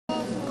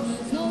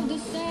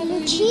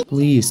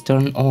Please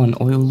turn on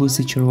Ой у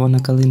лузі червона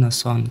калина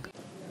song.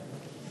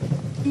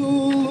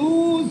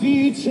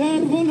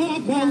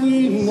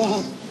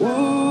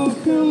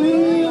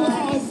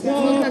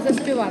 Можна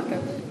заспівати.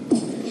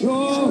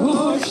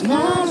 Чого ж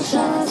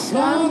наша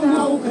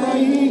славна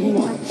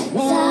Україна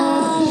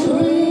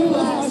закрилася?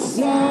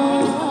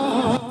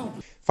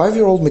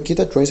 5-year-old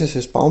Mikita traces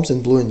his palms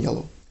in blue and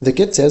yellow. The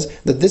kid says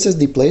that this is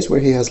the place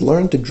where he has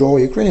learned to draw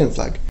a Ukrainian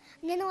flag.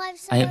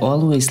 I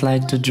always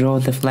like to draw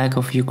the flag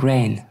of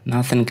Ukraine,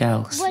 nothing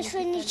else.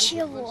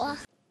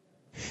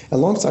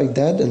 Alongside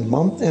dad and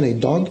mom and a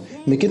dog,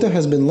 Mikita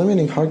has been living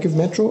in Kharkiv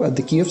metro at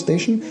the Kiev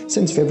station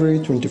since February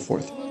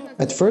 24th.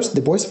 At first,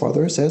 the boy's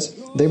father says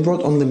they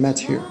brought only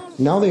mats here.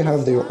 Now they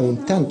have their own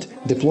tent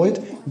deployed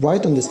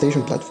right on the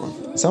station platform.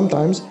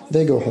 Sometimes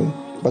they go home,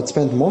 but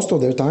spend most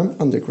of their time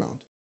underground.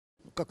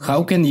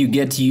 How can you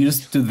get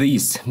used to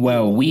this?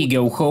 Well, we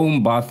go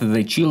home, bath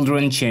the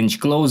children, change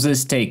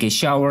clothes, take a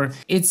shower.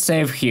 It's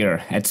safe here.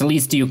 At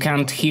least you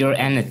can't hear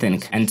anything.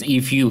 And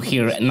if you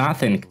hear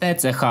nothing,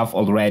 that's a half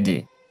already.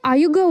 Are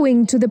you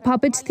going to the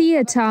puppet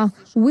theater?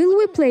 Will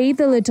we play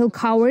The Little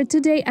Coward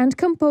today and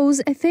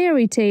compose a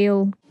fairy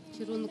tale?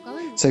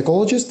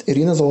 Psychologist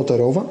Irina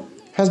Zolotarova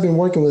has been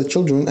working with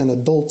children and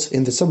adults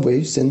in the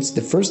subway since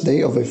the first day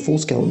of a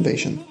full-scale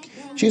invasion.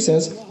 She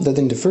says that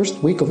in the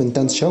first week of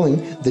intense shelling,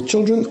 the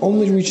children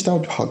only reached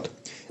out to hug.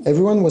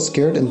 Everyone was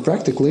scared and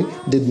practically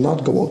did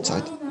not go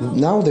outside.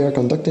 Now they are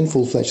conducting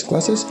full-fledged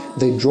classes.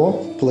 They draw,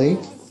 play,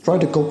 try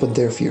to cope with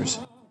their fears.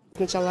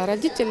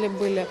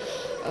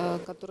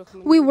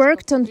 We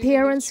worked on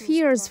parents'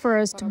 fears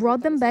first,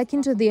 brought them back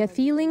into their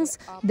feelings,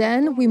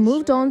 then we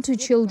moved on to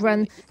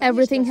children.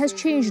 Everything has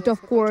changed,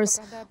 of course.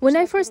 When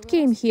I first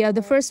came here,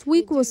 the first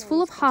week was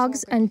full of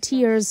hugs and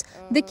tears.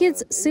 The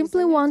kids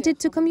simply wanted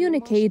to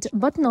communicate,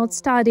 but not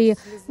study.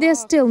 They are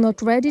still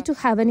not ready to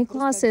have any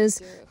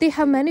classes. They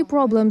have many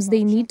problems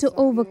they need to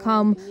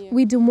overcome.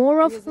 We do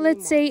more of,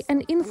 let's say,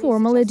 an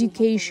informal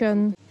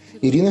education.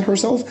 Irina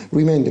herself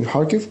remained in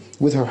Kharkiv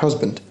with her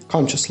husband,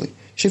 consciously.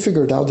 She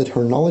figured out that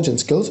her knowledge and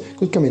skills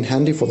could come in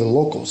handy for the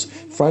locals,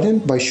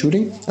 frightened by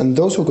shooting and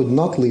those who could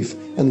not leave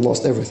and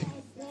lost everything.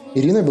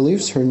 Irina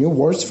believes her new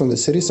wards from the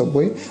city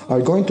subway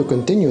are going to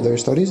continue their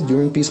studies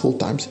during peaceful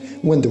times,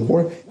 when the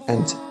war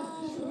ends.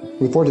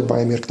 Reported by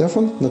Amir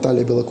Ktefan,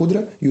 Natalia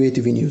Belakudra,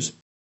 UATV News.